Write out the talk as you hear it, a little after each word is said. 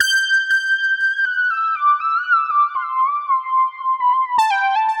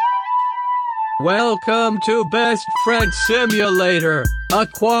Welcome to Best Friend Simulator, a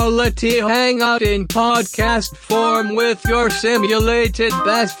quality hangout in podcast form with your simulated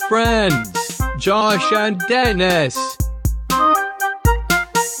best friends, Josh and Dennis.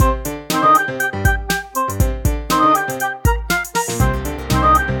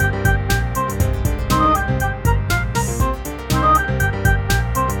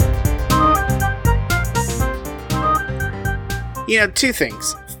 You know, two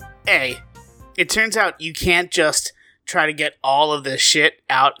things. A, it turns out you can't just try to get all of this shit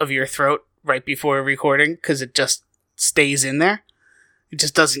out of your throat right before recording, because it just stays in there. It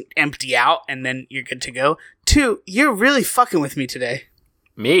just doesn't empty out, and then you're good to go. Two, you're really fucking with me today.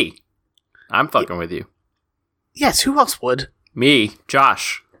 Me? I'm fucking with you. Yes, who else would? Me,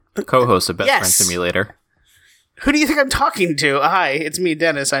 Josh, co-host of Best Yes. Friend Simulator. Who do you think I'm talking to? Hi, it's me,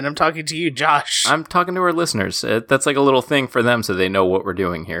 Dennis, and I'm talking to you, Josh. I'm talking to our listeners. That's like a little thing for them so they know what we're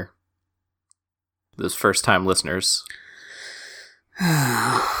doing here. Those first-time listeners.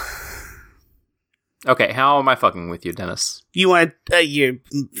 Okay, how am I fucking with you, Dennis? You're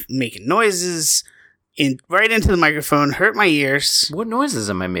making noises right into the microphone, hurt my ears. What noises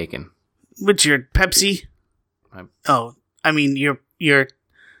am I making? With your Pepsi? Your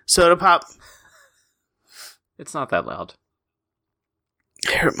soda pop. It's not that loud.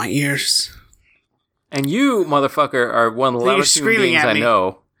 It hurt my ears. And you, motherfucker, are one of the You're loudest human screaming beings at I me.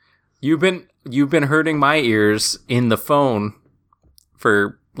 know. You've been hurting my ears in the phone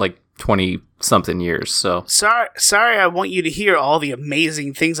for like 20-something years, so... Sorry, I want you to hear all the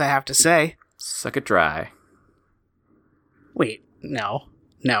amazing things I have to say. Suck it dry. Wait, no.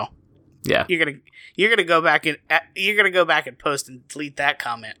 Yeah. You're gonna go back and post and delete that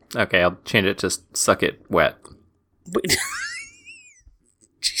comment. Okay, I'll change it to suck it wet. Wait.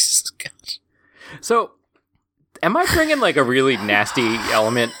 Jesus God. So, am I bringing like a really nasty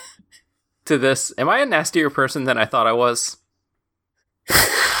element to this? Am I a nastier person than I thought I was?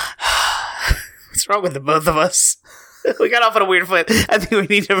 What's wrong with the both of us? We got off on a weird foot. I think we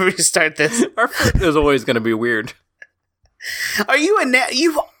need to restart this. Our foot is always going to be weird. Are you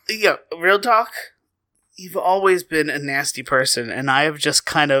real talk? You've always been a nasty person, and I have just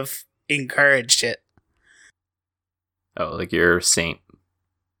kind of encouraged it. Oh, like you're a saint.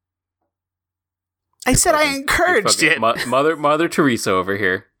 I said I encouraged it. Mother Teresa over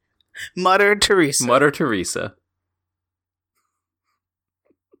here. Mother Teresa. Mother Teresa.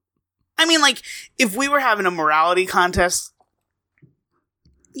 I mean, like, if we were having a morality contest,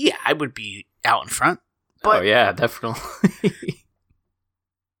 yeah, I would be out in front. But Oh yeah, definitely.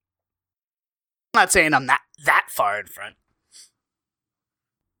 I'm not saying I'm not that far in front.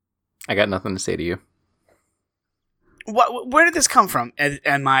 I got nothing to say to you. Where did this come from?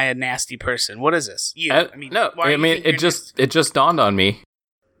 Am I a nasty person? What is this? You? No, why do you think you're it just dawned on me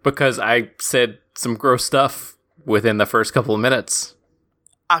because I said some gross stuff within the first couple of minutes.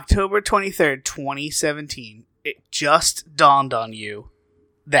 October 23rd, 2017. It just dawned on you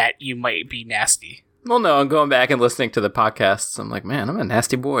that you might be nasty. Well, no, I'm going back and listening to the podcasts. I'm like, man, I'm a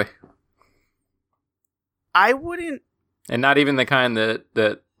nasty boy. I wouldn't. And not even the kind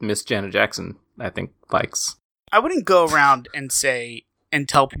that Miss Janet Jackson, I think, likes. I wouldn't go around and say and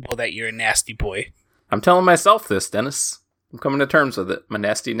tell people that you're a nasty boy. I'm telling myself this, Dennis. I'm coming to terms with it. I'm a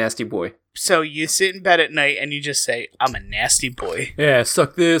nasty, nasty boy. So you sit in bed at night and you just say, I'm a nasty boy. Yeah,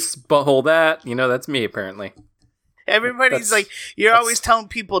 suck this, butthole that. You know, that's me, apparently. Everybody's like, you're always telling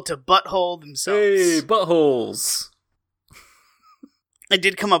people to butthole themselves. Hey, buttholes. I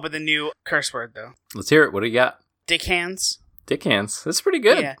did come up with a new curse word, though. Let's hear it. What do you got? Dick hands. Dick hands. That's pretty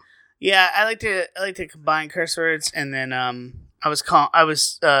good. Yeah. I like to combine curse words, and then I was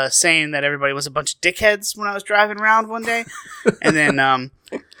saying that everybody was a bunch of dickheads when I was driving around one day, and then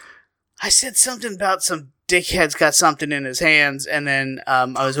I said something about some dickhead's got something in his hands, and then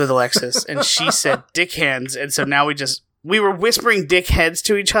I was with Alexis, and she said dick hands, and so now we were whispering dickheads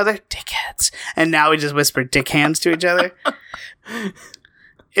to each other, dickheads, and now we just whisper dick hands to each other.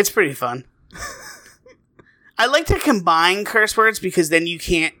 It's pretty fun. I like to combine curse words because then you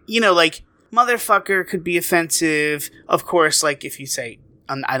can't, like, motherfucker could be offensive. Of course, like, if you say,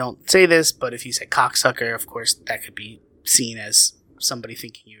 I don't say this, but if you say cocksucker, of course, that could be seen as somebody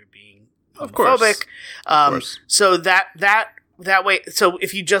thinking you're being homophobic. Of course. So that way, so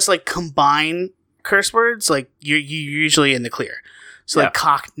if you just, like, combine curse words, like, you're usually in the clear. So, like,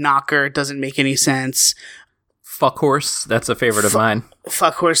 cock knocker doesn't make any sense. Fuck horse. That's a favorite of mine.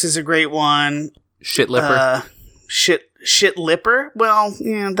 Fuck horse is a great one. Shit lipper. Shit lipper? Well,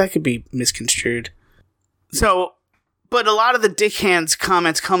 yeah, that could be misconstrued. So, but a lot of the dick hands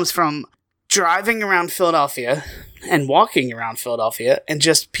comments comes from driving around Philadelphia and walking around Philadelphia and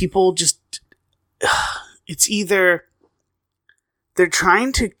just people just it's either they're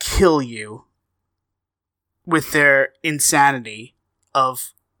trying to kill you with their insanity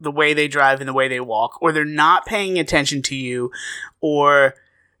of the way they drive and the way they walk, or they're not paying attention to you,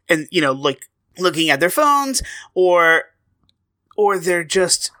 like looking at their phones, or they're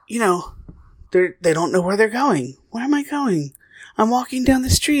just, they don't know where they're going. Where am I going? I'm walking down the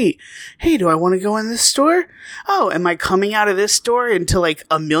street. Hey, do I want to go in this store? Oh, am I coming out of this store into like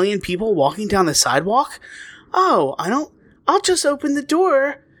a million people walking down the sidewalk? Oh, I'll just open the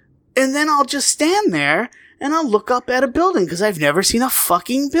door and then I'll just stand there and I'll look up at a building because I've never seen a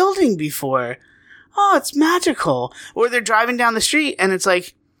fucking building before. Oh, it's magical. Or they're driving down the street and it's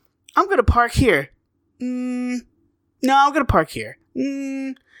like, I'm going to park here. No, I'm going to park here.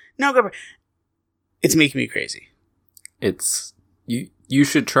 No, I'm going to park. It's making me crazy. It's you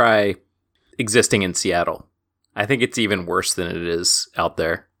should try existing in Seattle. I think it's even worse than it is out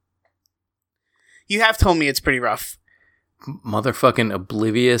there. You have told me it's pretty rough. Motherfucking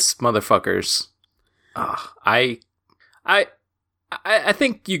oblivious motherfuckers. I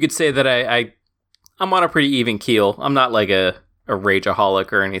think you could say that I'm on a pretty even keel. I'm not like a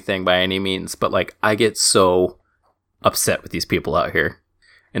rageaholic or anything by any means, but like I get so upset with these people out here.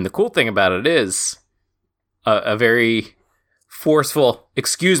 And the cool thing about it is a very forceful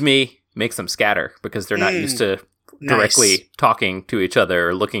excuse me makes them scatter because they're not used to directly talking to each other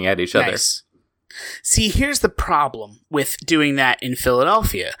or looking at each other. See, here's the problem with doing that in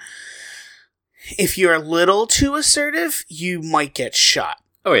Philadelphia. If you're a little too assertive, you might get shot.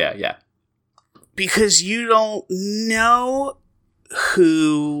 Oh, yeah. Because you don't know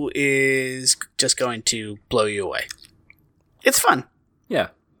who is just going to blow you away. It's fun. Yeah.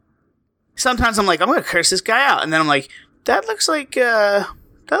 Sometimes I'm like, I'm going to curse this guy out. And then I'm like, that looks like a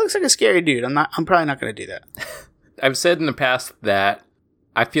scary dude. I'm probably not going to do that. I've said in the past that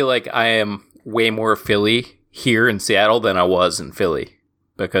I feel like I am way more Philly here in Seattle than I was in Philly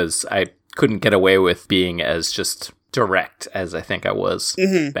because I couldn't get away with being as just direct as I think I was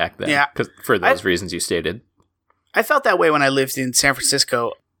back then. Yeah. For those reasons you stated. I felt that way when I lived in San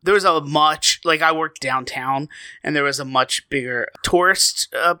Francisco. There was I worked downtown, and there was a much bigger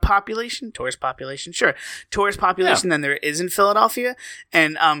tourist population than there is in Philadelphia.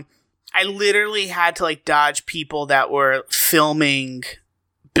 And I literally had to like dodge people that were filming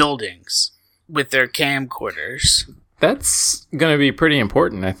buildings with their camcorders. That's going to be pretty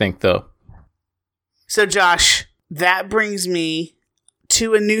important, I think, though. So, Josh, that brings me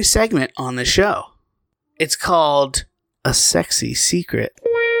to a new segment on the show. It's called A Sexy Secret.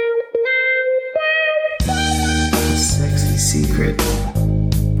 A Sexy Secret.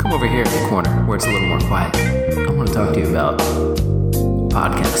 Come over here in the corner where it's a little more quiet. I want to talk to you about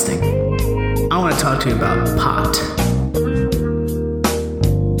podcasting. I want to talk to you about pot.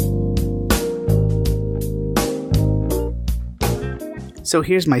 So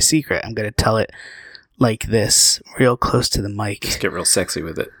here's my secret. I'm going to tell it like this, real close to the mic. Just get real sexy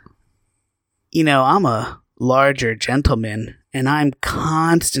with it. I'm a larger gentleman, and I'm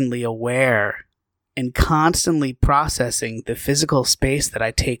constantly aware and constantly processing the physical space that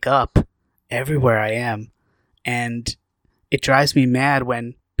I take up everywhere I am. And it drives me mad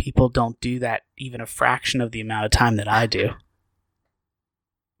when people don't do that even a fraction of the amount of time that I do.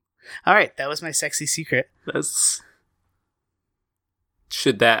 All right, that was my sexy secret.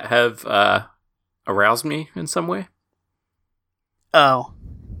 Should that have aroused me in some way? Oh.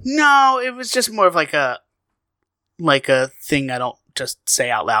 No, it was just more of like a thing I don't just say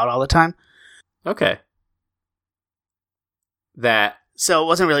out loud all the time. Okay. So it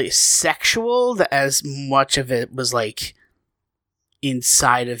wasn't really sexual as much of it was like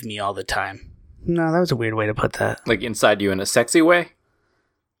inside of me all the time. No, that was a weird way to put that. Like inside you in a sexy way?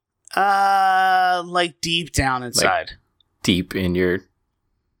 Like deep down inside. Like deep in your...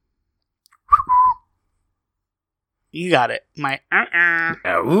 You got it. My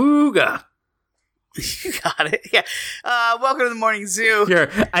Ooga. You got it. Yeah. Welcome to the Morning Zoo.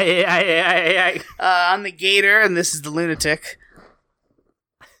 Here. I'm the Gator, and this is the Lunatic.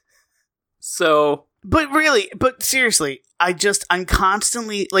 So... But seriously, I'm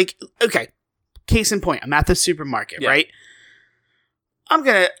constantly, like, okay, case in point, I'm at the supermarket, right?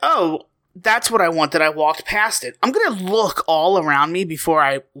 That's what I wanted. I walked past it. I'm going to look all around me before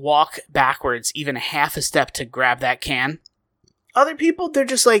I walk backwards even half a step to grab that can. Other people, they're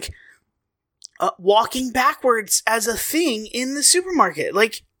just like walking backwards as a thing in the supermarket.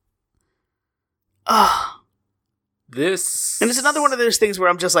 Like, this... And it's another one of those things where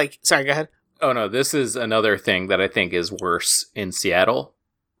I'm just like, sorry, go ahead. Oh, no, this is another thing that I think is worse in Seattle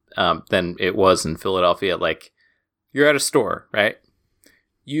than it was in Philadelphia. Like, you're at a store, right?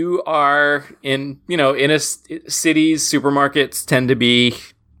 you are cities, supermarkets tend to be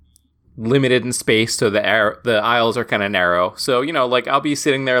limited in space, so the aisles are kind of narrow. So, like I'll be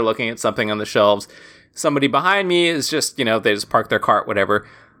sitting there looking at something on the shelves. Somebody behind me is just, they just park their cart, whatever.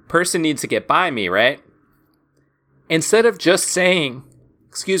 Person needs to get by me, right? Instead of just saying,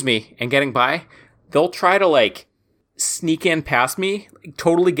 excuse me, and getting by, they'll try to like sneak in past me,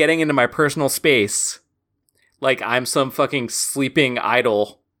 totally getting into my personal space. Like I'm some fucking sleeping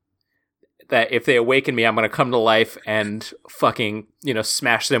idol that if they awaken me, I'm going to come to life and fucking,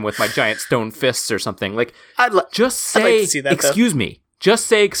 smash them with my giant stone fists or something. Like, just say, I'd like to see that, excuse me. Just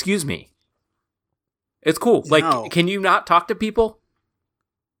say, excuse me. It's cool. No. Like, can you not talk to people?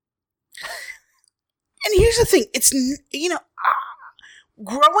 And here's the thing. It's,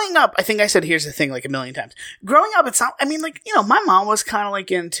 growing up, I think I said here's the thing like a million times. Growing up, it's not, my mom was kind of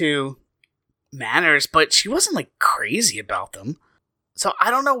like into manners, but she wasn't like crazy about them. So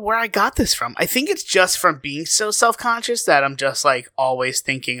I don't know where I got this from. I think it's just from being so self-conscious that I'm just like always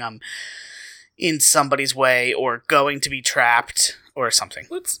thinking I'm in somebody's way or going to be trapped or something.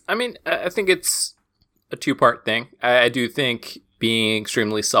 I think it's a two-part thing. I do think being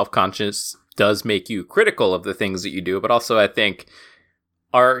extremely self-conscious does make you critical of the things that you do, but also I think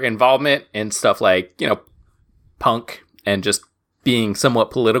our involvement in stuff like, punk and just being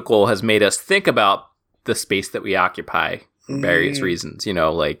somewhat political has made us think about the space that we occupy for various reasons.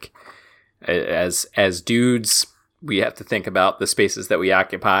 Like as dudes, we have to think about the spaces that we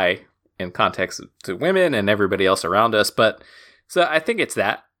occupy in context to women and everybody else around us. But so I think it's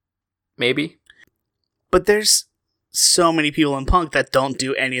that, maybe. But there's so many people in punk that don't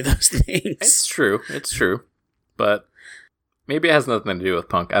do any of those things. It's true. But maybe it has nothing to do with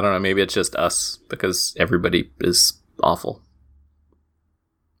punk. I don't know. Maybe it's just us because everybody is awful.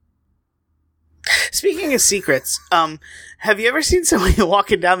 Speaking of secrets, have you ever seen somebody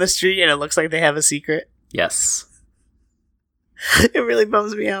walking down the street and it looks like they have a secret? Yes. It really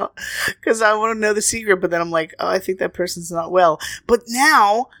bums me out because I want to know the secret, but then I'm like, oh, I think that person's not well. But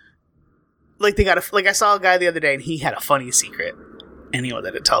now, like I saw a guy the other day and he had a funny secret and he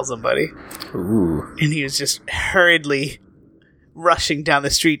wanted to tell somebody. Ooh. And he was just hurriedly rushing down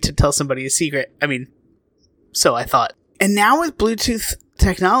the street to tell somebody a secret. So I thought. And now with Bluetooth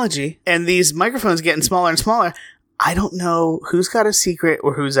technology and these microphones getting smaller and smaller, I don't know who's got a secret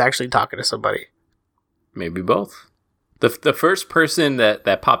or who's actually talking to somebody. Maybe both. The first person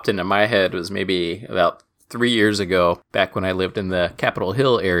that popped into my head was maybe about 3 years ago, back when I lived in the Capitol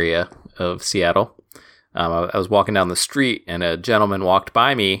Hill area of Seattle. I was walking down the street and a gentleman walked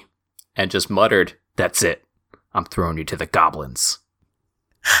by me and just muttered, "That's it. I'm throwing you to the goblins."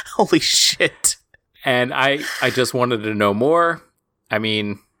 Holy shit. And I just wanted to know more.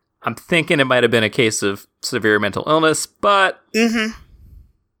 I'm thinking it might have been a case of severe mental illness, but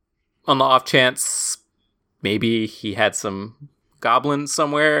on the off chance, maybe he had some goblins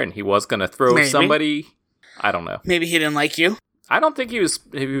somewhere and he was going to throw somebody. I don't know. Maybe he didn't like you. I don't think he was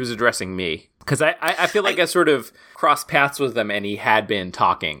addressing me because I feel like I sort of crossed paths with him and he had been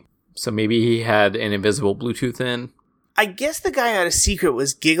talking. So maybe he had an invisible Bluetooth in. I guess the guy had a secret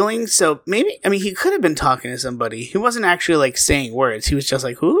was giggling, so maybe, he could have been talking to somebody. He wasn't actually, like, saying words. He was just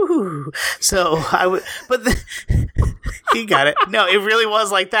like, ooh. So, he got it. No, it really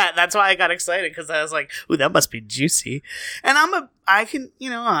was like that. That's why I got excited, because I was like, ooh, that must be juicy. And I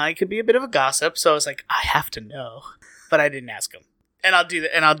could be a bit of a gossip, so I was like, I have to know. But I didn't ask him. And I'll do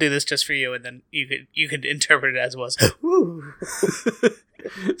that, and I'll do this just for you, and then you could interpret it as was. Ooh.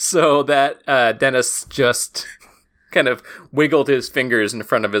 So that Dennis just kind of wiggled his fingers in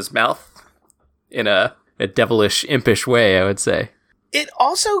front of his mouth in a devilish, impish way, I would say. It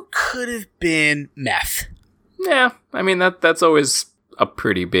also could have been meth. Yeah, that's always a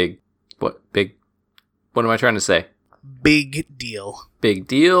pretty big. What am I trying to say? Big deal. Big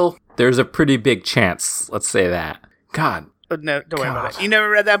deal. There's a pretty big chance. Let's say that. God. Oh, no, don't worry about it. You never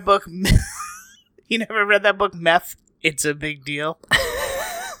read that book? You never read that book, Meth? It's a Big Deal.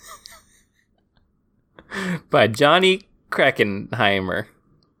 By Johnny Krankenheimer,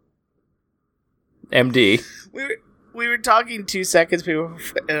 MD. We were talking 2 seconds. We were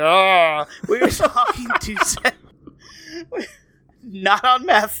talking 2 seconds. Not on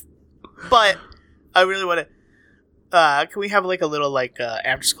meth, but I really want to. Can we have like a little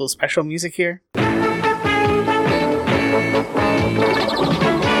after school special music here?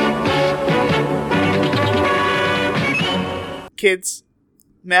 Kids,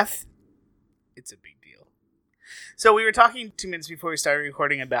 meth. It's a big deal. So we were talking 2 minutes before we started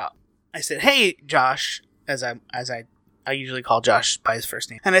recording about. I said, "Hey, Josh," as I usually call Josh by his first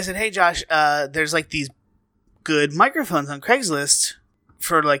name, and I said, "Hey, Josh, there's like these good microphones on Craigslist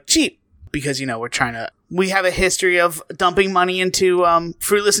for like cheap because, we have a history of dumping money into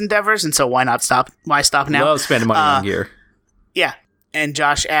fruitless endeavors. And so why stop now? Love spending money on gear. Yeah. And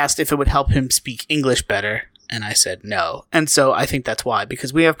Josh asked if it would help him speak English better. And I said no. And so I think that's why,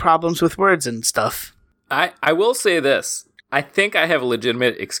 because we have problems with words and stuff. I will say this. I think I have a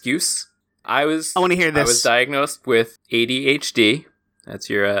legitimate excuse. I want to hear this. I was diagnosed with ADHD. That's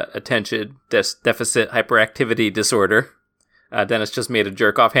your attention deficit hyperactivity disorder. Dennis just made a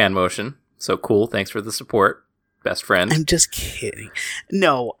jerk-off hand motion. So cool. Thanks for the support, best friend. I'm just kidding.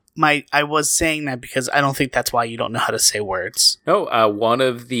 No, I was saying that because I don't think that's why you don't know how to say words. No, one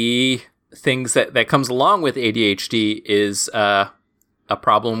of the things that comes along with ADHD is a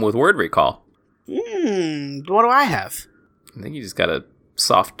problem with word recall. What do I have? I think you just got a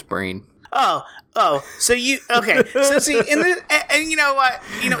soft brain. Oh, so you, okay. So see, and you know what?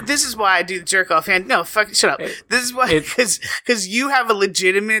 This is why I do the jerk off hand. No, fuck, shut up. This is why, because you have a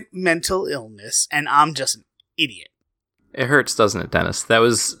legitimate mental illness and I'm just an idiot. It hurts, doesn't it, Dennis? That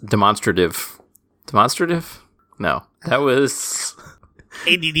was demonstrative. Demonstrative? No, that was...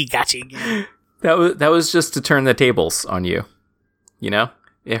 ADD got you again. That was just to turn the tables on you.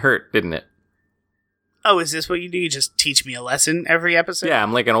 It hurt, didn't it? Oh, is this what you do? You just teach me a lesson every episode? Yeah,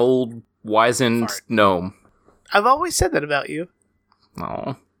 I'm like an old wizened gnome. I've always said that about you.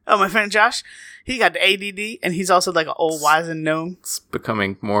 Oh, my friend Josh, he got the ADD, and he's also like an old wizened gnome. It's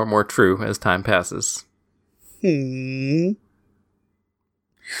becoming more and more true as time passes. Can't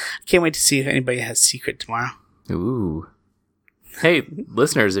wait to see if anybody has a secret tomorrow. Ooh. Hey,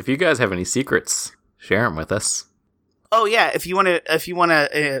 listeners, if you guys have any secrets, share them with us. Oh yeah, if you want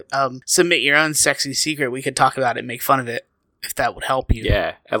to submit your own sexy secret, we could talk about it and make fun of it, if that would help you.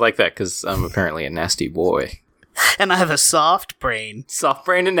 Yeah, I like that because I'm apparently a nasty boy. And I have a soft brain. Soft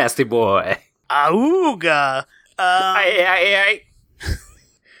brain and nasty boy. Auga. Aye.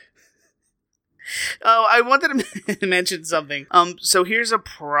 Oh, I wanted to mention something. So here's a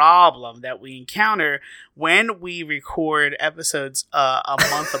problem that we encounter when we record episodes a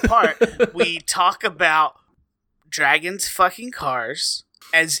month apart. We talk about dragons fucking cars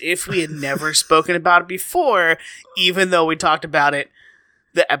as if we had never spoken about it before, even though we talked about it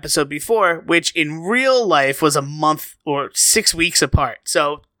the episode before, which in real life was a month or 6 weeks apart.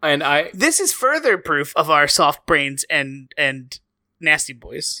 So, this is further proof of our soft brains and nasty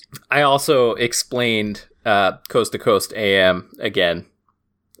boys. I also explained Coast to Coast AM again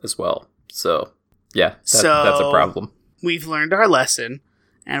as well. So, yeah, that's a problem. We've learned our lesson,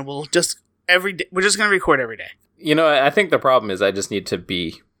 and we're just going to record every day. I think the problem is I just need to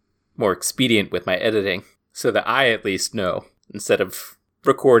be more expedient with my editing so that I at least know instead of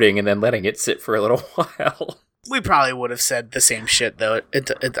recording and then letting it sit for a little while. We probably would have said the same shit, though.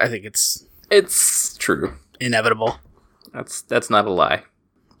 I think it's true. Inevitable. That's not a lie.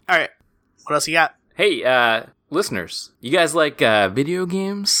 All right. What else you got? Hey, listeners, you guys like video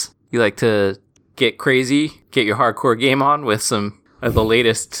games? You like to get crazy, get your hardcore game on with some of the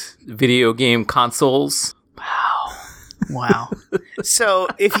latest video game consoles? Wow. So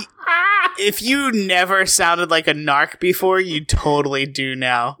if you never sounded like a narc before, you totally do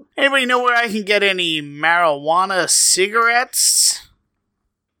now. Anybody know where I can get any marijuana cigarettes?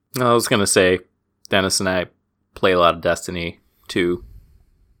 I was gonna say, Dennis and I play a lot of Destiny 2,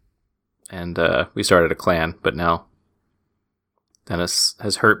 and we started a clan, but now Dennis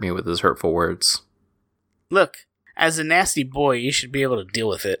has hurt me with his hurtful words. Look, as a nasty boy, you should be able to deal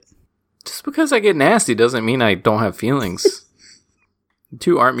with it. Just because I get nasty doesn't mean I don't have feelings. The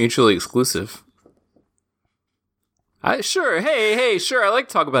two aren't mutually exclusive. Sure, I like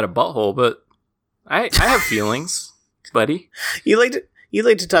to talk about a butthole, but I have feelings, buddy. You like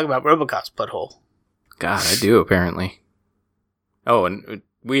to talk about RoboCop's butthole. God, I do, apparently. Oh, and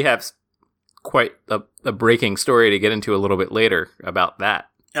we have quite a breaking story to get into a little bit later about that.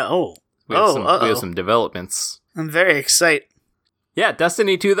 Oh. We have some developments. I'm very excited. Yeah,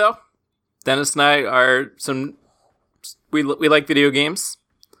 Destiny 2, though. Dennis and I are we like video games.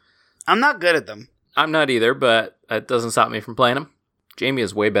 I'm not good at them. I'm not either, but it doesn't stop me from playing them. Jamie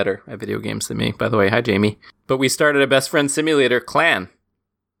is way better at video games than me, by the way. Hi, Jamie. But we started a best friend simulator clan.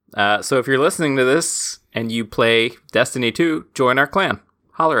 So if you're listening to this and you play Destiny 2, join our clan.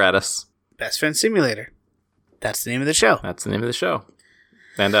 Holler at us. Best Friend Simulator. That's the name of the show. That's the name of the show.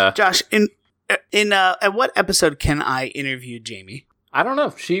 And Josh, in at what episode can I interview Jamie? I don't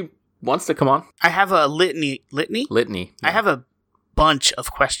know. She wants to come on. I have a litany. Yeah. I have a bunch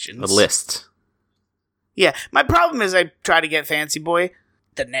of questions. A list. Yeah. My problem is I try to get Fancy Boy,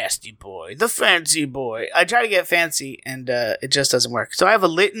 the nasty boy, the fancy boy. I try to get fancy, and it just doesn't work. So I have a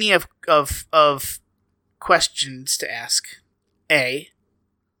litany of questions to ask. A,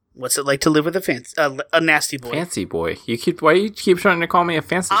 What's it like to live with a nasty boy? Fancy boy. Why you keep trying to call me a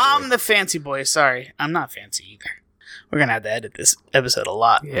fancy boy? I'm the fancy boy. Sorry, I'm not fancy either. We're gonna have to edit this episode a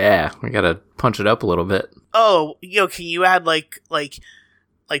lot. Yeah, we gotta punch it up a little bit. Oh, yo, can you add like that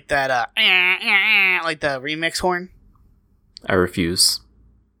like the remix horn? I refuse.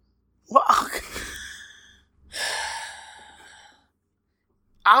 Well,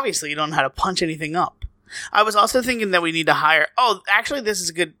 obviously you don't know how to punch anything up. I was also thinking that we need to hire. Oh, actually, this is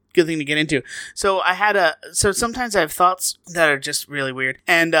a good thing to get into. So sometimes I have thoughts that are just really weird,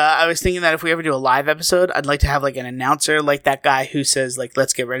 and I was thinking that if we ever do a live episode, I'd like to have like an announcer, like that guy who says like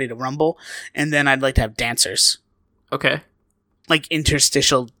 "Let's get ready to rumble," and then I'd like to have dancers, Okay. like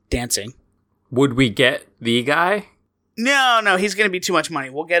interstitial dancing. Would we get the guy? No, he's gonna be too much money.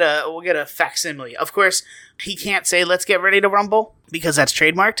 We'll get a facsimile. Of course, he can't say "Let's get ready to rumble" because that's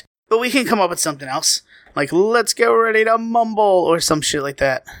trademarked. But we can come up with something else, like "Let's get ready to mumble" or some shit like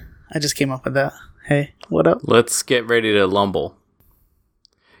that. I just came up with that. Hey, what up? Let's get ready to lumble.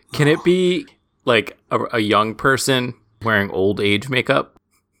 Can it be like a young person wearing old age makeup?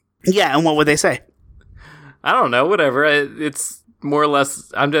 Yeah, and what would they say? I don't know. Whatever. It's more or less.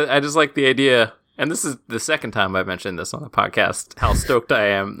 I just like the idea. And this is the second time I've mentioned this on the podcast, how stoked I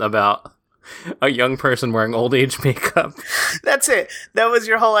am about a young person wearing old age makeup. That's it. That was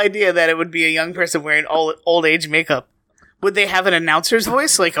your whole idea, that it would be a young person wearing old age makeup. Would they have an announcer's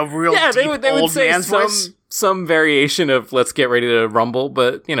voice, like a real They would old say man's voice? some variation of "Let's get ready to rumble,"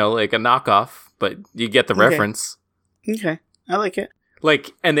 but like a knockoff. But you get the reference. Okay, I like it.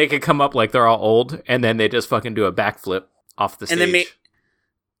 Like, and they could come up like they're all old, and then they just fucking do a backflip off the stage. And then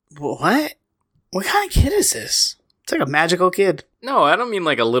what? What kind of kid is this? It's like a magical kid. No, I don't mean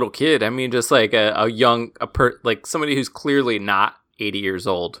like a little kid. I mean just like like somebody who's clearly not 80 years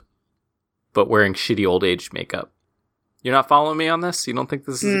old, but wearing shitty old age makeup. You're not following me on this? You don't think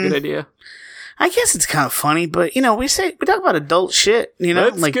this is a good idea? I guess it's kind of funny, but we talk about adult shit.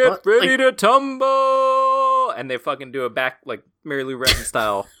 Let's like get ready to tumble, and they fucking do a back like Mary Lou Retton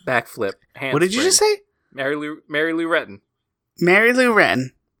style backflip. What did you just say? Mary Lou Retton. Mary Lou Retton.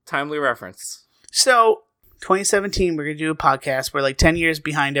 Timely reference. So, 2017, we're going to do a podcast. We're like 10 years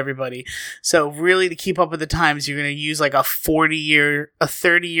behind everybody. So, really, to keep up with the times, you're going to use like a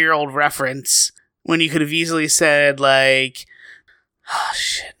 30-year-old reference when you could have easily said, like, oh,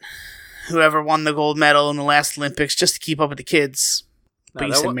 shit, whoever won the gold medal in the last Olympics, just to keep up with the kids. But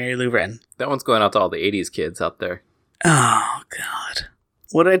you said Mary Lou Retton. That one's going out to all the 80s kids out there. Oh, God.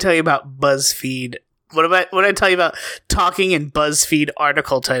 What did I tell you about BuzzFeed? What did I tell you about talking in BuzzFeed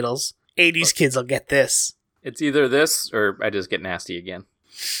article titles? 80s kids will get this. It's either this or I just get nasty again.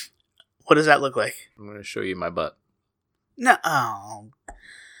 What does that look like? I'm going to show you my butt. No. Oh.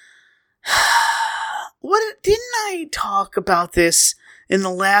 Didn't I talk about this in the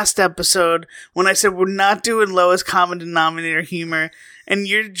last episode when I said we're not doing lowest common denominator humor, and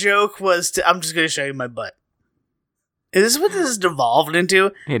your joke was I'm just going to show you my butt. Is this what this has devolved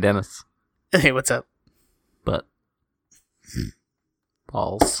into? Hey, Dennis. Hey, what's up? Butt.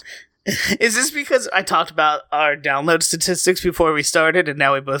 Balls. Is this because I talked about our download statistics before we started, and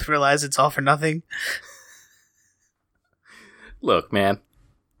now we both realize it's all for nothing? Look, man.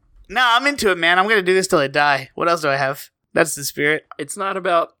 No, I'm into it, man. I'm going to do this till I die. What else do I have? That's the spirit. It's not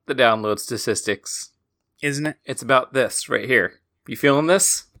about the download statistics. Isn't it? It's about this right here. You feeling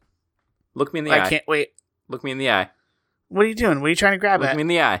this? Look me in the eye. I can't wait. Look me in the eye. What are you doing? What are you trying to grab at? Look me in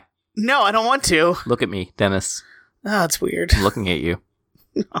the eye. No, I don't want to. Look at me, Dennis. Oh, it's weird. I'm looking at you.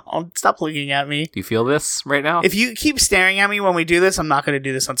 Oh, stop looking at me. Do you feel this right now? If you keep staring at me when we do this, I'm not going to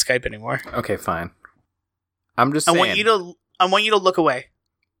do this on Skype anymore. Okay, fine. I'm just saying. I want you to look away.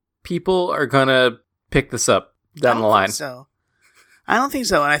 People are going to pick this up down the line. I don't think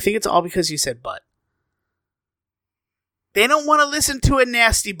so, and I think it's all because you said butt. They don't want to listen to a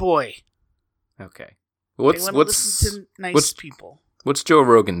nasty boy. Okay. They want to listen to nice people. What's Joe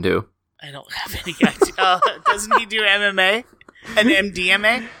Rogan do? I don't have any idea. Doesn't he do MMA? An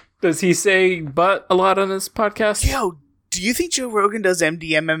MDMA? Does he say butt a lot on his podcast? Yo, do you think Joe Rogan does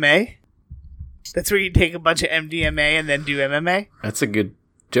MDMA? That's where you take a bunch of MDMA and then do MMA? That's a good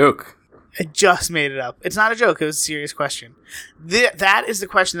joke. I just made it up. It's not a joke. It was a serious question. That is the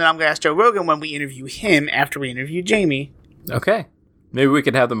question that I'm going to ask Joe Rogan when we interview him after we interview Jamie. Okay. Maybe we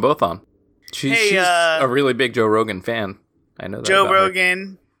could have them both on. She's a really big Joe Rogan fan. I know that. Joe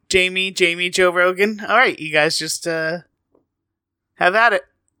Rogan, Jamie, Joe Rogan. All right, you guys just have at it.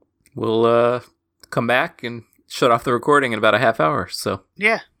 We'll come back and shut off the recording in about a half hour. So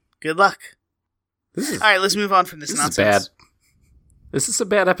yeah, good luck. All right, let's move on from this nonsense. This is a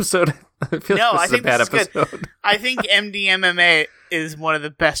bad episode I feel No, like I this is think a bad this is good. episode. I think MDMMA is one of the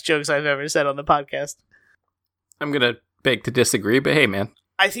best jokes I've ever said on the podcast. I'm gonna beg to disagree, but hey, man.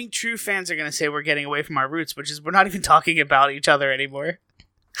 I think true fans are going to say we're getting away from our roots, which is we're not even talking about each other anymore.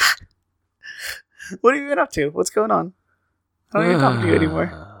 What have you been up to? What's going on? I don't even talk to you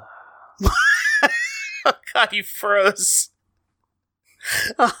anymore. Oh, God, you froze.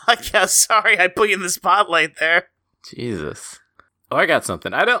 Oh, yeah, sorry, I put you in the spotlight there. Jesus. Oh, I got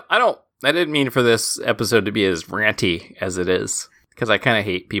something. I didn't mean for this episode to be as ranty as it is, because I kind of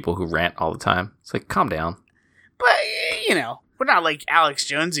hate people who rant all the time. It's like, calm down. But, you know, we're not like Alex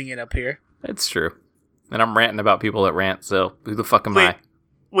Jonesing it up here. It's true. And I'm ranting about people that rant, so who the fuck am I?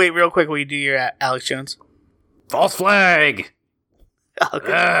 Wait, real quick, will you do your Alex Jones? False flag!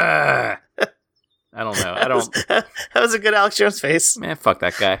 Okay. I don't know. I don't... That was a good Alex Jones face. Man, fuck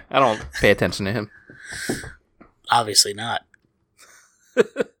that guy. I don't pay attention to him. Obviously not.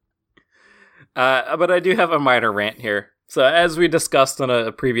 But I do have a minor rant here. So as we discussed on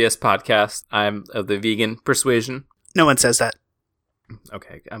a previous podcast, I'm of the vegan persuasion. No one says that.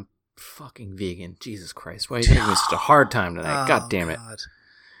 Okay, I'm fucking vegan. Jesus Christ. Why are you giving me such a hard time tonight? God damn it. God.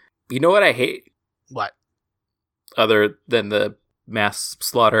 You know what I hate? What? Other than the mass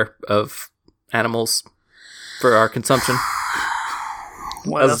slaughter of animals for our consumption.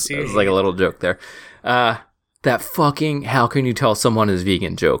 What else do you That was hate? like a little joke there. That fucking how can you tell someone is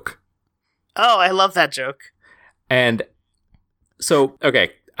vegan joke. Oh, I love that joke. And so,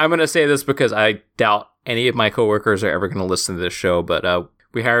 okay, I'm going to say this because I doubt any of my coworkers are ever going to listen to this show, but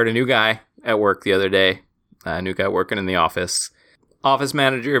we hired a new guy at work the other day, a new guy working in the office. Office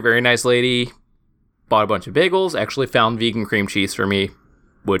manager, a very nice lady, bought a bunch of bagels, actually found vegan cream cheese for me,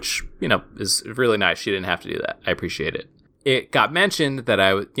 which, you know, is really nice. She didn't have to do that. I appreciate it. It got mentioned that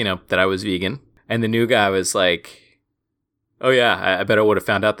I was vegan, and the new guy was like, oh yeah, I bet I would have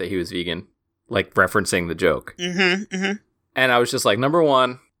found out that he was vegan, like referencing the joke. Mm-hmm, mm-hmm. And I was just like, number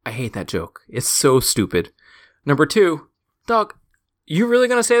one, I hate that joke. It's so stupid. Number two, dog, you really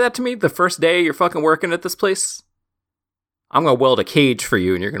gonna say that to me the first day you're fucking working at this place? I'm gonna weld a cage for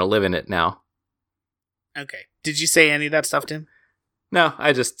you and you're gonna live in it now. Okay. Did you say any of that stuff to him? No,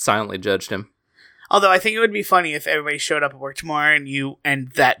 I just silently judged him. Although I think it would be funny if everybody showed up at work tomorrow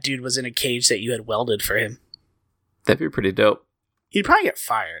and that dude was in a cage that you had welded for him. That'd be pretty dope. You'd probably get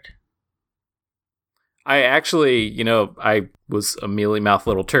fired. I actually, I was a mealy-mouthed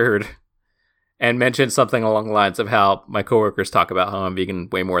little turd and mentioned something along the lines of how my coworkers talk about how I'm vegan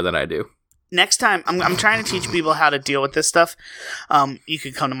way more than I do. Next time, I'm trying to teach people how to deal with this stuff. You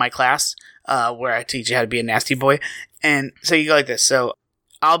could come to my class where I teach you how to be a nasty boy. And so you go like this. So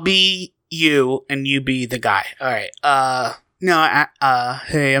I'll be you and you be the guy. All right.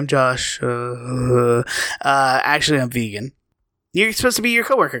 Hey, I'm Josh. Actually, I'm vegan. You're supposed to be your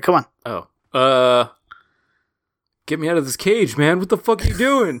coworker. Come on. Oh. Get me out of this cage, man. What the fuck are you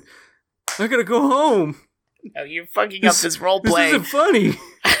doing? I gotta go home. No, you're fucking up this role play. This isn't funny.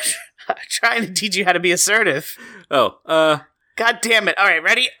 I'm trying to teach you how to be assertive. God damn it. All right,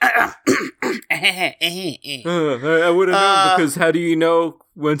 ready? I would have known because how do you know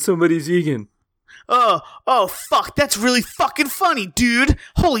when somebody's vegan? Oh, fuck. That's really fucking funny, dude.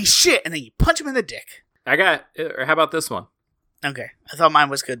 Holy shit. And then you punch him in the dick. How about this one? Okay. I thought mine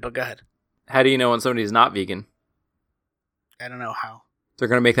was good, but go ahead. How do you know when somebody's not vegan? I don't know how. They're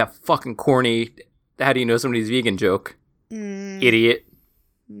going to make that fucking corny, how do you know somebody's vegan joke. Idiot.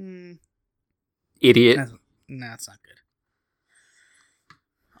 Idiot. No, it's not good.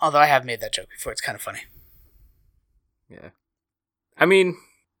 Although I have made that joke before. It's kind of funny. Yeah. I mean,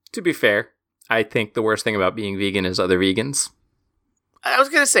 to be fair, I think the worst thing about being vegan is other vegans. I was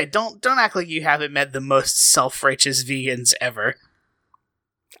going to say, don't act like you haven't met the most self-righteous vegans ever.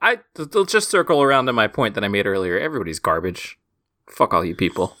 They'll just circle around to my point that I made earlier. Everybody's garbage. Fuck all you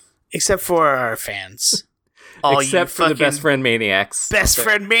people. Except for our fans. Except for the best friend maniacs. Best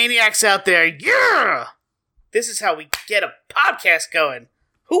friend maniacs out there. Yeah! This is how we get a podcast going.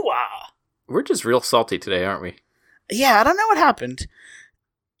 Hoo-ah! We're just real salty today, aren't we? Yeah, I don't know what happened.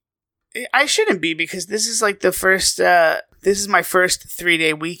 I shouldn't be because this is like the first, this is my first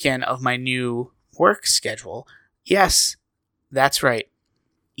 3-day weekend of my new work schedule. Yes, that's right.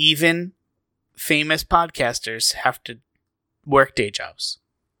 Even famous podcasters have to work day jobs.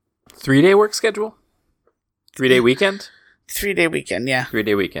 3-day work schedule? 3-day weekend? 3-day weekend, yeah.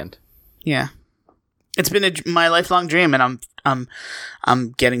 3-day weekend. Yeah. It's been my lifelong dream, and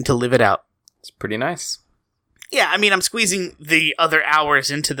I'm getting to live it out. It's pretty nice. Yeah, I mean, I'm squeezing the other hours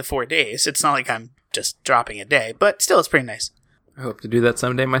into the 4 days. It's not like I'm just dropping a day, but still, it's pretty nice. I hope to do that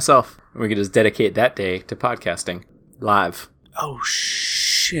someday myself. We could just dedicate that day to podcasting live. Oh,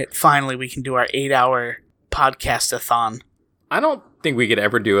 shit. shit. Finally, we can do our 8-hour podcast-a-thon. I don't think we could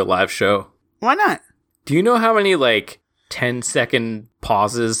ever do a live show. Why not? Do you know how many, 10-second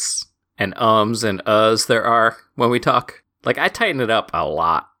pauses and ums and uhs there are when we talk? I tighten it up a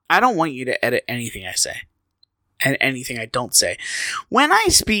lot. I don't want you to edit anything I say. And anything I don't say. When I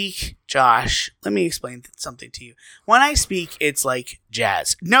speak, Josh, let me explain something to you. When I speak, it's like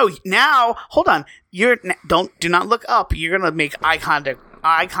jazz. No, now, hold on. Do not look up. You're gonna make eye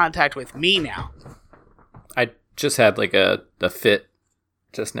contact with me now. I just had a fit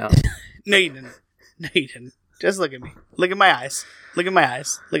just now. No, you didn't. Just look at me. Look at my eyes. Look at my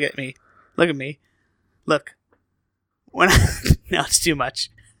eyes. Look at me. Look at me. Look. No, it's too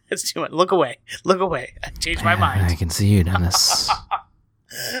much. It's too much. Look away. I changed my mind. I can see you, Dennis.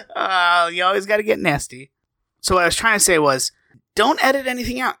 You always got to get nasty. So what I was trying to say was, don't edit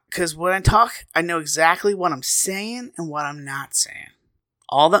anything out, because when I talk, I know exactly what I'm saying and what I'm not saying.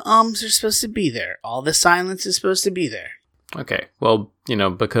 All the ums are supposed to be there. All the silence is supposed to be there. Okay. Well,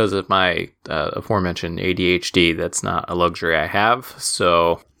 because of my aforementioned ADHD, that's not a luxury I have,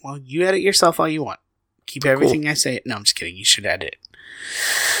 so... Well, you edit yourself all you want. Keep everything I say. No, I'm just kidding. You should edit.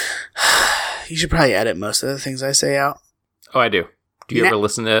 You should probably edit most of the things I say out. Oh, I do. Do you ever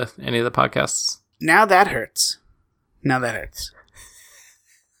listen to any of the podcasts? Now that hurts.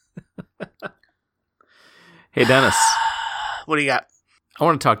 Hey, Dennis. What do you got? I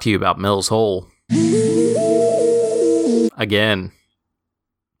want to talk to you about Mel's Hole. Again.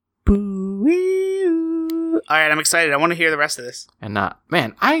 Alright, I'm excited. I want to hear the rest of this. And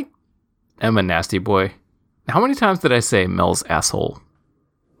man, I am a nasty boy. How many times did I say Mel's asshole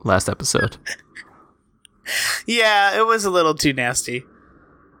last episode? Yeah, it was a little too nasty.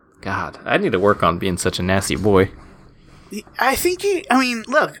 God, I need to work on being such a nasty boy. I think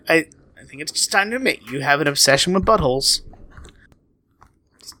look, I think it's just time to admit you have an obsession with buttholes.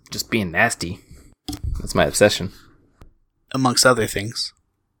 Just being nasty. That's my obsession. Amongst other things.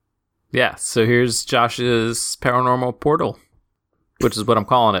 Yeah, so here's Josh's paranormal portal, which is what I'm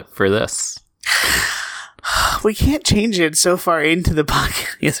calling it for this. We can't change it so far into the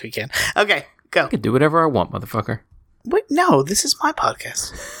podcast. Yes, we can. Okay, go. I can do whatever I want, motherfucker. Wait, no, this is my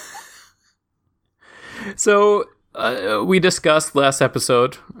podcast. So, we discussed last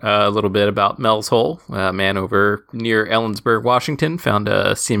episode a little bit about Mel's Hole. A man over near Ellensburg, Washington, found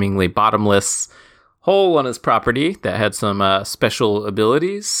a seemingly bottomless hole on his property that had some special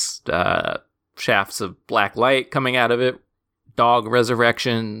abilities. Shafts of black light coming out of it, dog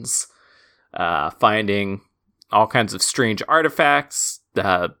resurrections, finding all kinds of strange artifacts,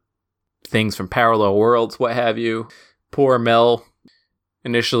 things from parallel worlds, what have you. Poor Mel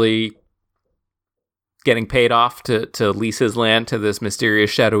initially getting paid off to lease his land to this mysterious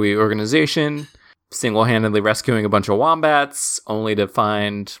shadowy organization, single-handedly rescuing a bunch of wombats, only to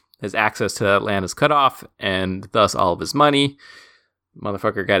find his access to that land is cut off, and thus all of his money.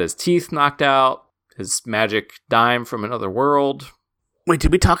 Motherfucker got his teeth knocked out, his magic dime from another world. Wait,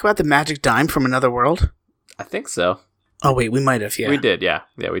 did we talk about the magic dime from another world? I think so. Oh, wait, we might have, yeah. We did, yeah.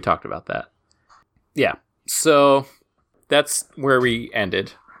 Yeah, we talked about that. Yeah, so that's where we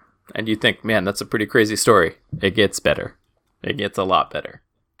ended. And you think, man, that's a pretty crazy story. It gets better. It gets a lot better.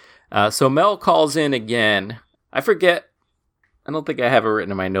 So Mel calls in again. I forget. I don't think I have it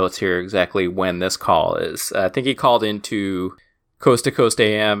written in my notes here exactly when this call is. I think he called into Coast to Coast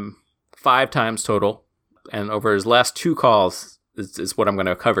AM 5 times total. And over his last 2 calls is what I'm going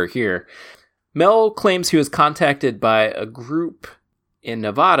to cover here. Mel claims he was contacted by a group in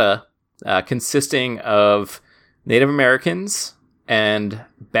Nevada consisting of Native Americans and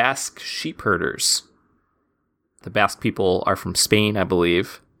Basque sheep herders. The Basque people are from Spain, I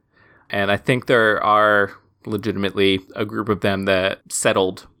believe. And I think there are legitimately a group of them that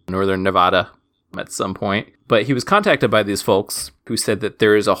settled northern Nevada at some point. But he was contacted by these folks who said that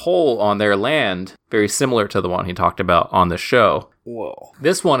there is a hole on their land very similar to the one he talked about on the show. Whoa.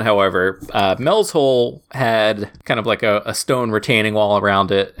 This one, however, Mel's Hole had kind of like a stone retaining wall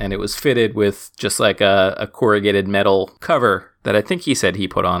around it, and it was fitted with just like a corrugated metal cover that I think he said he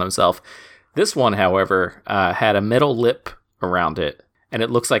put on himself. This one, however, had a metal lip around it, and it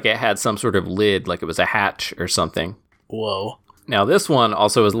looks like it had some sort of lid, like it was a hatch or something. Whoa. Now, this one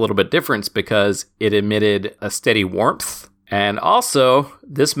also is a little bit different because it emitted a steady warmth, and also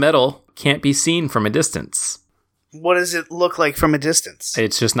this metal can't be seen from a distance. What does it look like from a distance?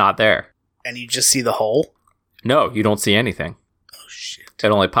 It's just not there. And you just see the hole? No, you don't see anything. Oh, shit.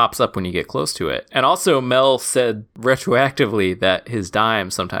 It only pops up when you get close to it. And also, Mel said retroactively that his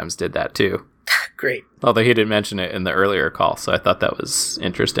dime sometimes did that too. Great. Although he didn't mention it in the earlier call, so I thought that was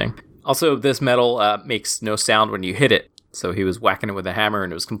interesting. Also, this metal makes no sound when you hit it. So he was whacking it with a hammer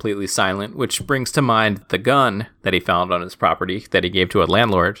and it was completely silent, which brings to mind the gun that he found on his property that he gave to a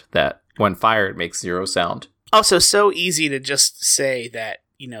landlord that when fired makes zero sound. Also, so easy to just say that,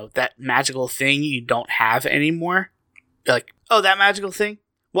 that magical thing you don't have anymore. You're like, oh, that magical thing?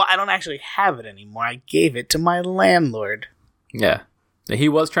 Well, I don't actually have it anymore. I gave it to my landlord. Yeah. He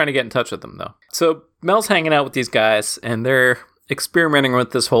was trying to get in touch with them, though. So Mel's hanging out with these guys, and they're experimenting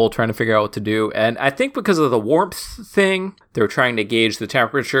with this hole, trying to figure out what to do. And I think because of the warmth thing, they were trying to gauge the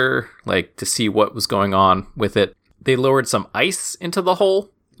temperature, like to see what was going on with it. They lowered some ice into the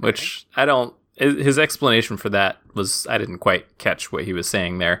hole, which his explanation for that was, I didn't quite catch what he was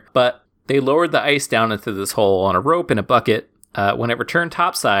saying there. But they lowered the ice down into this hole on a rope in a bucket. When it returned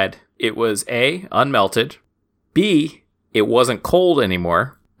topside, it was A, unmelted, B, it wasn't cold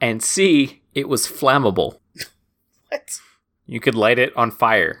anymore, and C, it was flammable. What? You could light it on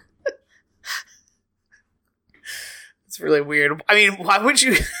fire. It's really weird. I mean, why would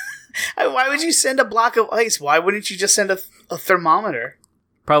you send a block of ice? Why wouldn't you just send a thermometer?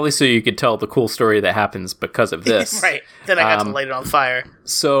 Probably so you could tell the cool story that happens because of this. Right. Then I got to light it on fire.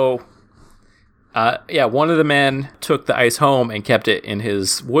 So, one of the men took the ice home and kept it in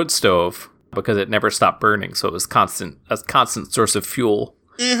his wood stove because it never stopped burning. So it was a constant source of fuel.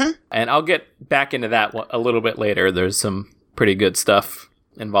 Mm-hmm. And I'll get back into that a little bit later. There's some pretty good stuff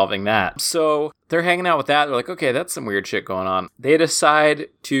involving that. So they're hanging out with that. They're like, okay, that's some weird shit going on. They decide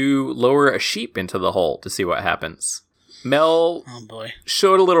to lower a sheep into the hole to see what happens. Mel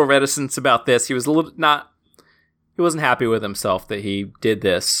showed a little reticence about this. He was he wasn't happy with himself that he did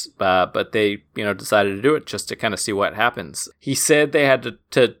this, but they, decided to do it just to kind of see what happens. He said they had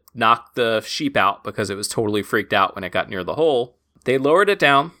to knock the sheep out because it was totally freaked out when it got near the hole. They lowered it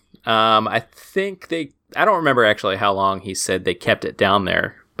down. I don't remember actually how long he said they kept it down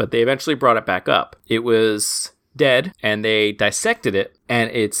there, but they eventually brought it back up. It was dead, and they dissected it, and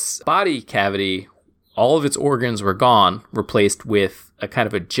its body cavity, all of its organs were gone, replaced with a kind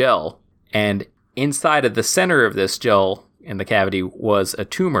of a gel, and inside of the center of this gel in the cavity was a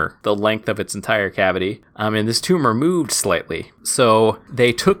tumor, the length of its entire cavity, and this tumor moved slightly. So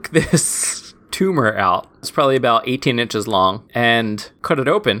they took this tumor out. It's probably about 18 inches long, and cut it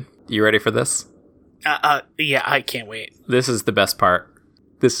open. You ready for this? Yeah, I can't wait. This is the best part.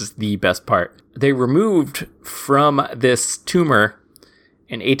 They removed from this tumor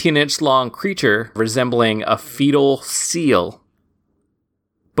an 18-inch long creature resembling a fetal seal,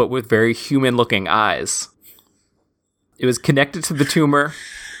 but with very human-looking eyes. It was connected to the tumor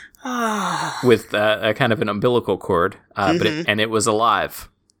with a kind of an umbilical cord, but it was alive.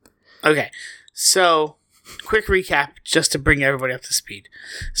 Okay, so quick recap just to bring everybody up to speed.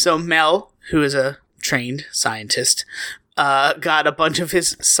 So Mel, who is a trained scientist, got a bunch of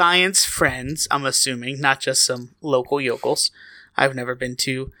his science friends, I'm assuming, not just some local yokels. I've never been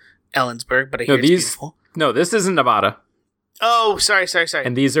to Ellensburg, but I hear it's beautiful. No, this isn't Nevada. Oh, sorry.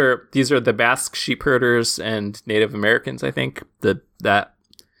 And these are the Basque sheep herders and Native Americans, I think. That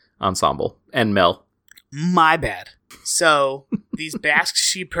ensemble. And Mel. My bad. So, these Basque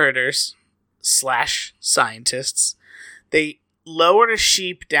sheep herders / scientists, they lowered a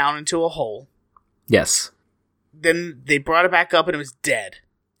sheep down into a hole. Yes. Then they brought it back up and it was dead.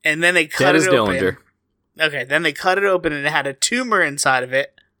 And then they cut it open. Dillinger. Okay, then they cut it open and it had a tumor inside of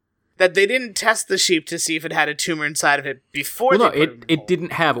it. That they didn't test the sheep to see if it had a tumor inside of it before it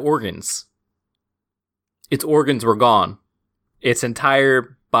didn't have organs. Its organs were gone. Its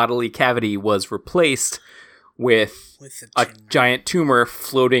entire bodily cavity was replaced with a giant tumor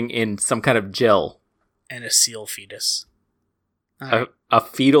floating in some kind of gel. And a seal fetus. A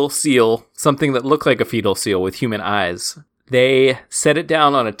fetal seal, something that looked like a fetal seal with human eyes. They set it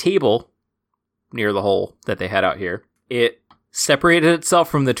down on a table near the hole that they had out here. It separated itself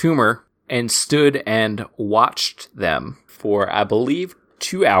from the tumor and stood and watched them for, I believe,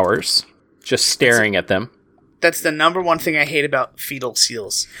 2 hours, just staring at them. That's the number one thing I hate about fetal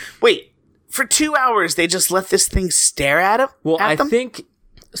seals. Wait, for 2 hours they just let this thing stare at them? Well, I think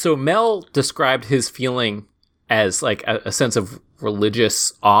so. Mel described his feeling as like a sense of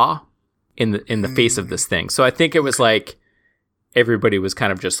religious awe in the face of this thing. So I think it was like everybody was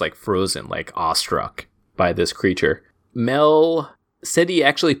kind of just like frozen, like awestruck by this creature. Mel said he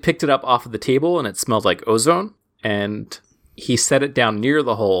actually picked it up off of the table and it smelled like ozone, and he set it down near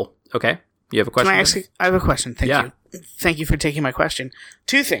the hole. Okay. You have a question? Can I ask you? I have a question. Thank you. Thank you for taking my question.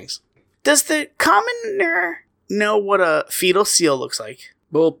 2 things. Does the commoner know what a fetal seal looks like?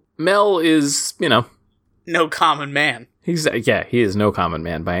 Well, Mel is, no common man. He is no common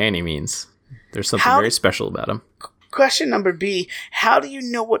man by any means. There's something very special about him. Question number B, how do you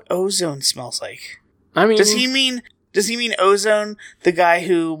know what ozone smells like? I mean, does he mean Does he mean Ozone, the guy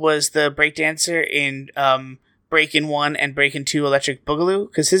who was the breakdancer in Breakin' 1 and Breakin' 2 Electric Boogaloo?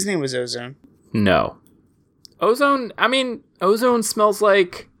 Because his name was Ozone. No. Ozone, I mean, ozone smells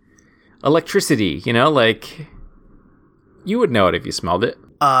like electricity, you know? Like, you would know it if you smelled it.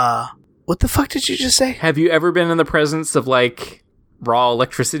 What the fuck did you just say? Have you ever been in the presence of, like, raw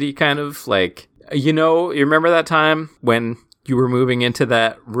electricity, kind of? Like, you know, you remember that time when you were moving into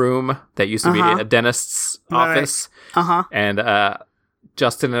that room that used to be a dentist's office? Uh-huh. And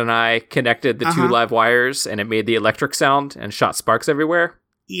Justin and I connected the two live wires, and it made the electric sound and shot sparks everywhere.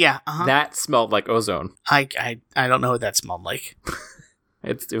 Yeah. That smelled like ozone. I don't know what that smelled like.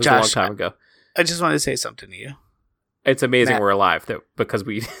 It was Josh, a long time ago. I just wanted to say something to you. It's amazing Matt. we're alive because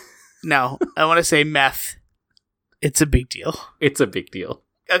we. No, I want to say meth. It's a big deal. It's a big deal.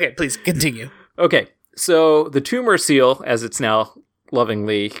 Okay, please continue. Okay, so the tumor seal, as it's now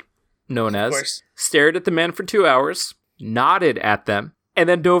lovingly known Of as, course. stared at the men for 2 hours, nodded at them, and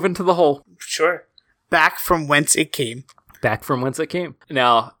then dove into the hole. Sure. Back from whence it came. Back from whence it came.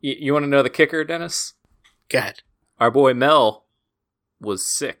 Now, you want to know the kicker, Dennis? Go ahead. Our boy Mel was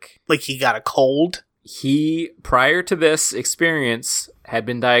sick. Like he got a cold? He, prior to this experience, had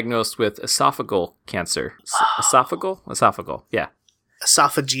been diagnosed with esophageal cancer. Esophageal? Yeah.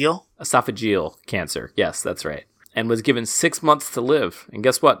 Esophageal? Esophageal cancer. Yes, that's right. And was given 6 months to live. And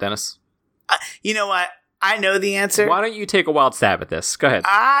guess what, Dennis? You know what? I know the answer. Why don't you take a wild stab at this? Go ahead.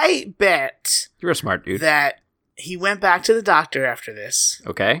 I bet You're a smart dude. that he went back to the doctor after this,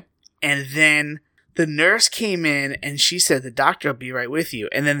 Okay. and then the nurse came in and she said, the doctor will be right with you.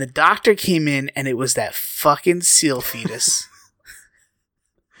 And then the doctor came in and it was that fucking seal fetus.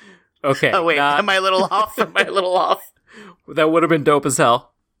 Okay. Oh, wait. Am I a little off? That would have been dope as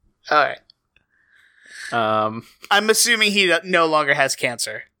hell. All right. Um, I'm assuming he no longer has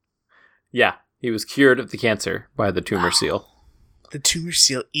cancer. yeah. He was cured of the cancer by the tumor seal. The tumor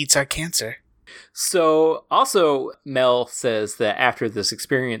seal eats our cancer. So, also, Mel says that after this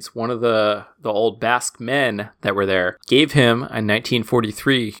experience, one of the old Basque men that were there gave him a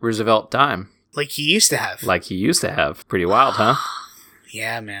 1943 Roosevelt dime. Like he used to have. Like he used to have. Pretty wild, huh?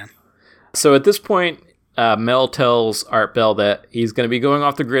 Yeah, man. So at this point, Mel tells Art Bell that he's going to be going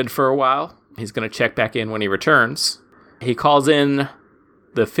off the grid for a while. He's going to check back in when he returns. He calls in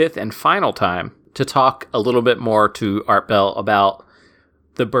the fifth and final time to talk a little bit more to Art Bell about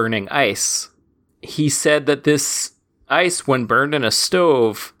the burning ice. He said that this ice, when burned in a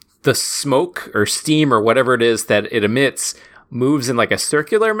stove, the smoke or steam or whatever it is that it emits moves in like a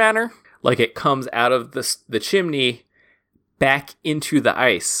circular manner. Like it comes out of the chimney back into the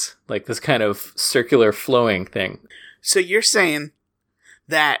ice. Like this kind of circular flowing thing. So you're saying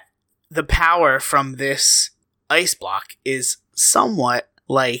that the power from this ice block is somewhat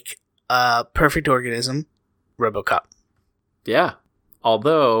like a Perfect Organism RoboCop. Yeah.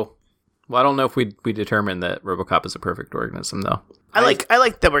 Although, well, I don't know if we determined that RoboCop is a perfect organism, though. I like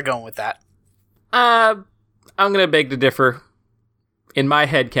that we're going with that. I'm going to beg to differ. In my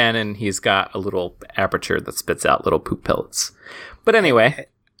headcanon, he's got a little aperture that spits out little poop pellets. But anyway.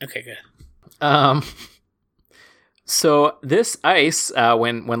 Okay, good. So this ice,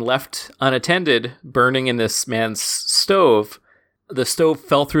 when left unattended, burning in this man's stove, the stove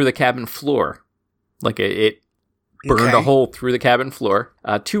fell through the cabin floor. Like it burned a hole through the cabin floor.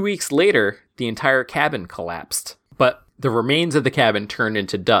 2 weeks later, the entire cabin collapsed. But the remains of the cabin turned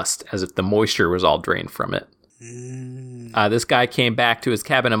into dust, as if the moisture was all drained from it. This guy came back to his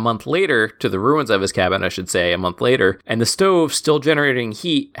cabin a month later, to the ruins of his cabin, I should say, a month later, and the stove, still generating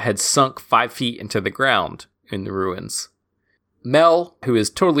heat, had sunk 5 feet into the ground in the ruins. Mel, who is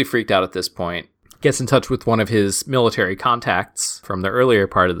totally freaked out at this point, gets in touch with one of his military contacts from the earlier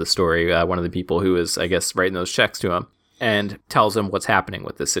part of the story, one of the people who is, I guess, writing those checks to him, and tells him what's happening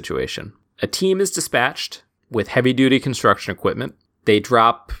with this situation. A team is dispatched with heavy-duty construction equipment. They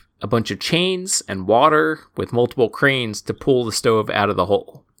drop a bunch of chains and water with multiple cranes to pull the stove out of the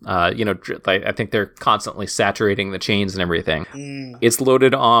hole. I think they're constantly saturating the chains and everything. It's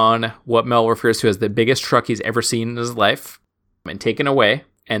loaded on what Mel refers to as the biggest truck he's ever seen in his life and taken away.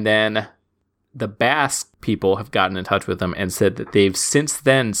 And then the Basque people have gotten in touch with them and said that they've since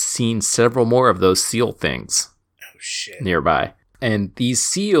then seen several more of those seal things nearby. And these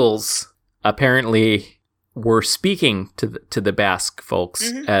seals apparently were speaking to the Basque folks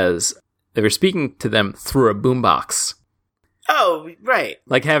as they were speaking to them through a boombox. Oh, right.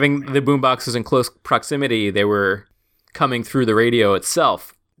 Like having the boomboxes in close proximity, they were coming through the radio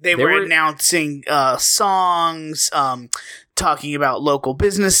itself. They were announcing songs, talking about local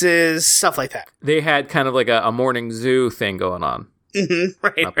businesses, stuff like that. They had kind of like a morning zoo thing going on.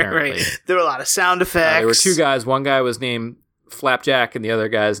 Right. Apparently. There were a lot of sound effects. There were two guys. One guy was named Flapjack, and the other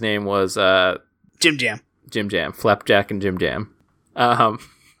guy's name was Jim Jam. Jim Jam. Flapjack and Jim Jam.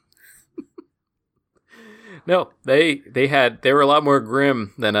 No, they were a lot more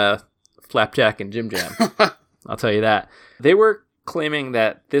grim than Flapjack and Jim Jam. I'll tell you that. They were claiming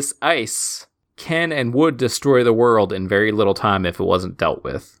that this ice can and would destroy the world in very little time if it wasn't dealt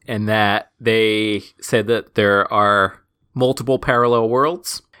with. And that they said that there are multiple parallel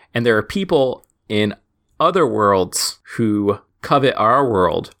worlds, and there are people in other worlds who covet our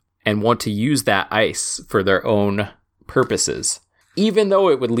world and want to use that ice for their own purposes. Even though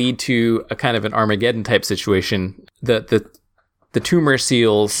it would lead to a kind of an Armageddon type situation, the tumor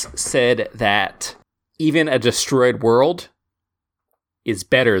seals said that even a destroyed world is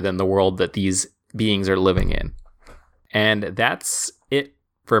better than the world that these beings are living in. And that's it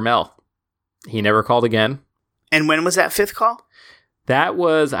for Mel. He never called again. And when was that fifth call? That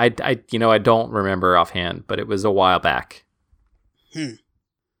was, I don't remember offhand, but it was a while back.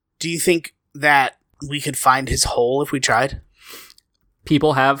 Do you think that we could find his hole if we tried?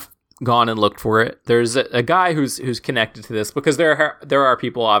 People have gone and looked for it. There's a guy who's connected to this, because there are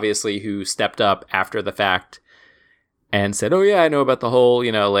people obviously who stepped up after the fact and said, "Oh yeah, I know about the hole."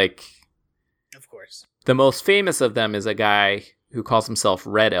 Of course. The most famous of them is a guy who calls himself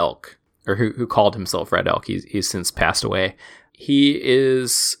Red Elk, or who called himself Red Elk. He's since passed away. He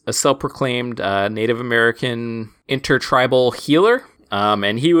is a self-proclaimed Native American intertribal healer,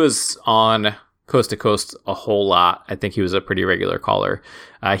 and he was on Coast to Coast a whole lot. I think he was a pretty regular caller.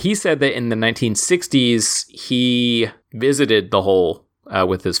 He said that in the 1960s, he visited the hole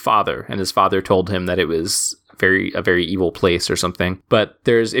with his father, and his father told him that it was a very evil place or something. But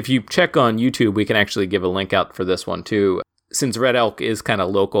if you check on YouTube, we can actually give a link out for this one too. Since Red Elk is kind of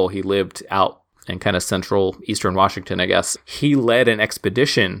local, he lived out in kind of central eastern Washington, I guess. He led an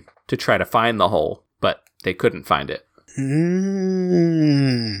expedition to try to find the hole, but they couldn't find it.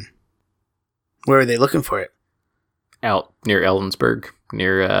 Where are they looking for it? Out near Ellensburg,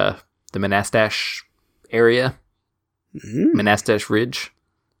 near the Monastash area. Monastash Ridge.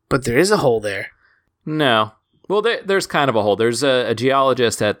 But there is a hole there. No. Well, there's kind of a hole. There's a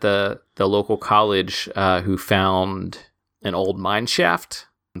geologist at the local college who found an old mine shaft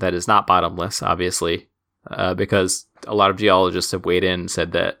that is not bottomless, obviously, because a lot of geologists have weighed in and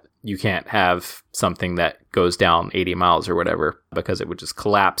said that you can't have something that goes down 80 miles or whatever, because it would just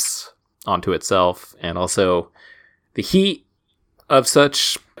collapse onto itself. And also the heat of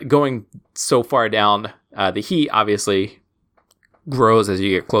such going so far down, the heat obviously grows as you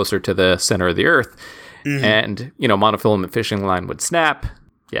get closer to the center of the earth. And, monofilament fishing line would snap.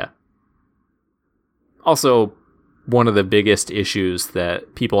 Yeah. Also, one of the biggest issues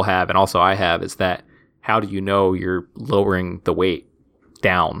that people have, and also I have, is that how do you know you're lowering the weight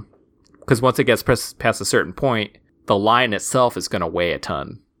down? Because once it gets past a certain point, the line itself is going to weigh a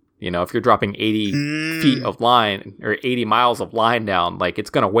ton. If you're dropping 80 feet of line or 80 miles of line down, it's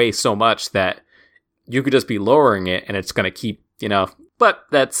going to weigh so much that you could just be lowering it and it's going to keep, but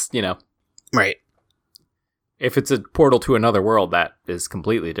that's, Right. If it's a portal to another world, that is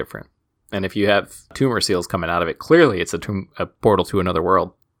completely different. And if you have tumor seals coming out of it, clearly it's a portal to another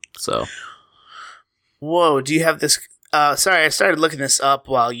world. So. Whoa, do you have this? Sorry, I started looking this up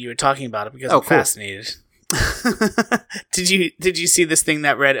while you were talking about it because I'm fascinated. Did you see this thing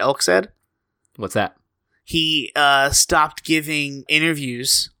that Red Elk said? What's that? He stopped giving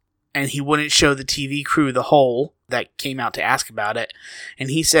interviews, and he wouldn't show the TV crew the hole that came out to ask about it. And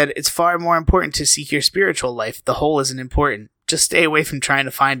he said, "It's far more important to seek your spiritual life. The hole isn't important. Just stay away from trying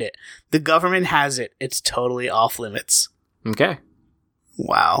to find it. The government has it. It's totally off limits." Okay.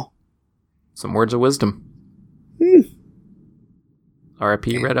 Wow. Some words of wisdom.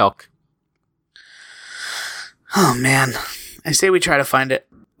 R.I.P. Red Elk. Oh, man. I say we try to find it.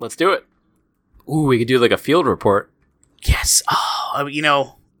 Let's do it. Ooh, we could do a field report. Yes.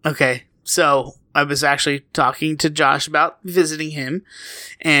 Oh, okay. So I was actually talking to Josh about visiting him,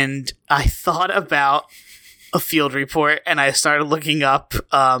 and I thought about a field report, and I started looking up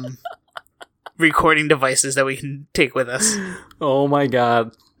recording devices that we can take with us. Oh my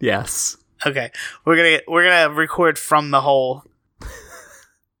god. Yes. Okay. We're gonna record from the hole.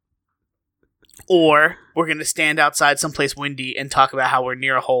 Or we're going to stand outside someplace windy and talk about how we're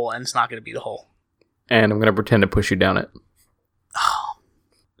near a hole and it's not going to be the hole. And I'm going to pretend to push you down it. Oh.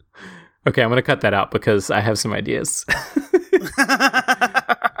 Okay, I'm going to cut that out because I have some ideas.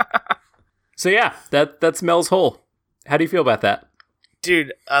 So yeah, that's Mel's hole. How do you feel about that?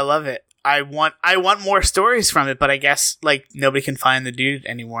 Dude, I love it. I want more stories from it, but I guess nobody can find the dude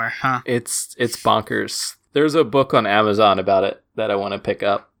anymore, huh? It's bonkers. There's a book on Amazon about it that I want to pick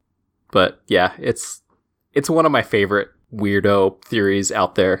up. But yeah, it's one of my favorite weirdo theories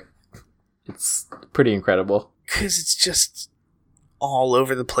out there. It's pretty incredible. Because it's just all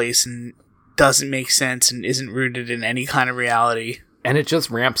over the place and doesn't make sense and isn't rooted in any kind of reality. And it just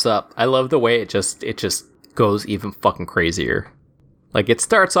ramps up. I love the way it just goes even fucking crazier. Like, it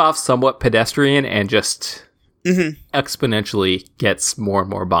starts off somewhat pedestrian and just exponentially gets more and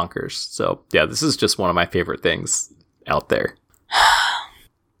more bonkers. So, yeah, this is just one of my favorite things out there.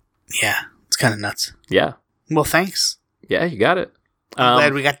 Yeah, it's kind of nuts. Yeah. Well, thanks. Yeah, you got it. I'm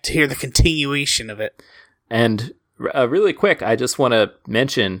glad we got to hear the continuation of it. And really quick, I just want to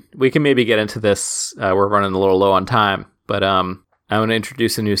mention, we can maybe get into this. We're running a little low on time, but I want to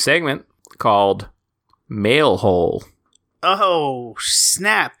introduce a new segment called Mail Hole. Oh,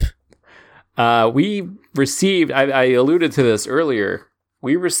 snap. We received, I alluded to this earlier,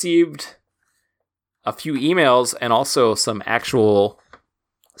 we received a few emails and also some actual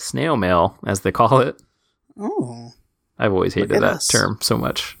snail mail, as they call it. Oh. I've always hated that term so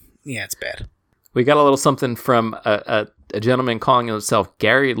much. Yeah, it's bad. We got a little something from a gentleman calling himself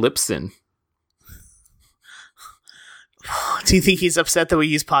Gary Lipson. Do you think he's upset that we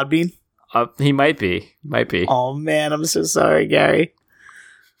use Podbean? He might be. Might be. Oh, man, I'm so sorry, Gary.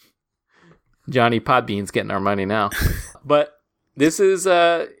 Johnny Podbean's getting our money now. But this is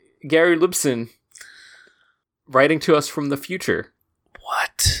Gary Lipson writing to us from the future.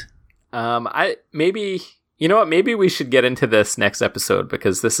 What? You know what? Maybe we should get into this next episode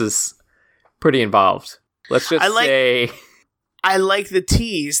because this is pretty involved. Let's just say... I like the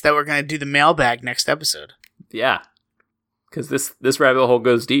tease that we're going to do the mailbag next episode. Yeah. Because this rabbit hole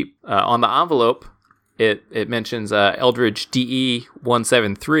goes deep. On the envelope, it mentions Eldridge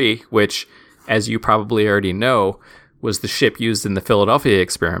DE-173, which, as you probably already know, was the ship used in the Philadelphia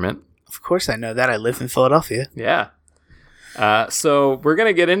experiment. Of course I know that. I live in Philadelphia. Yeah. So we're going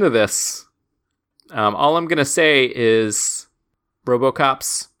to get into this. All I'm going to say is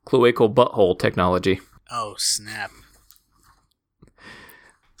RoboCop's cloacal butthole technology. Oh, snap.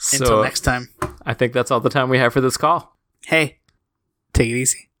 So, until next time. I think that's all the time we have for this call. Hey, take it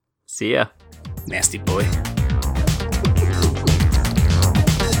easy. See ya. Nasty boy.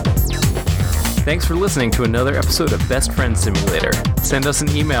 Thanks for listening to another episode of Best Friend Simulator. Send us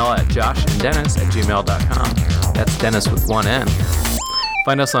an email at joshanddennis@gmail.com. That's Dennis with one N.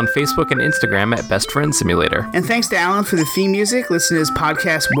 Find us on Facebook and Instagram at Best Friend Simulator. And thanks to Alan for the theme music. Listen to his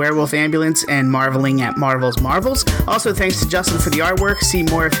podcast, Werewolf Ambulance, and marveling at Marvel's Marvels. Also, thanks to Justin for the artwork. See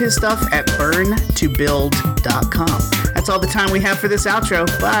more of his stuff at burntobuild.com. That's all the time we have for this outro.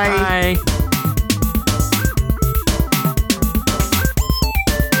 Bye. Bye.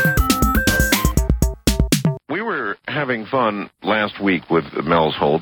 We were having fun last week with Mel's Hold.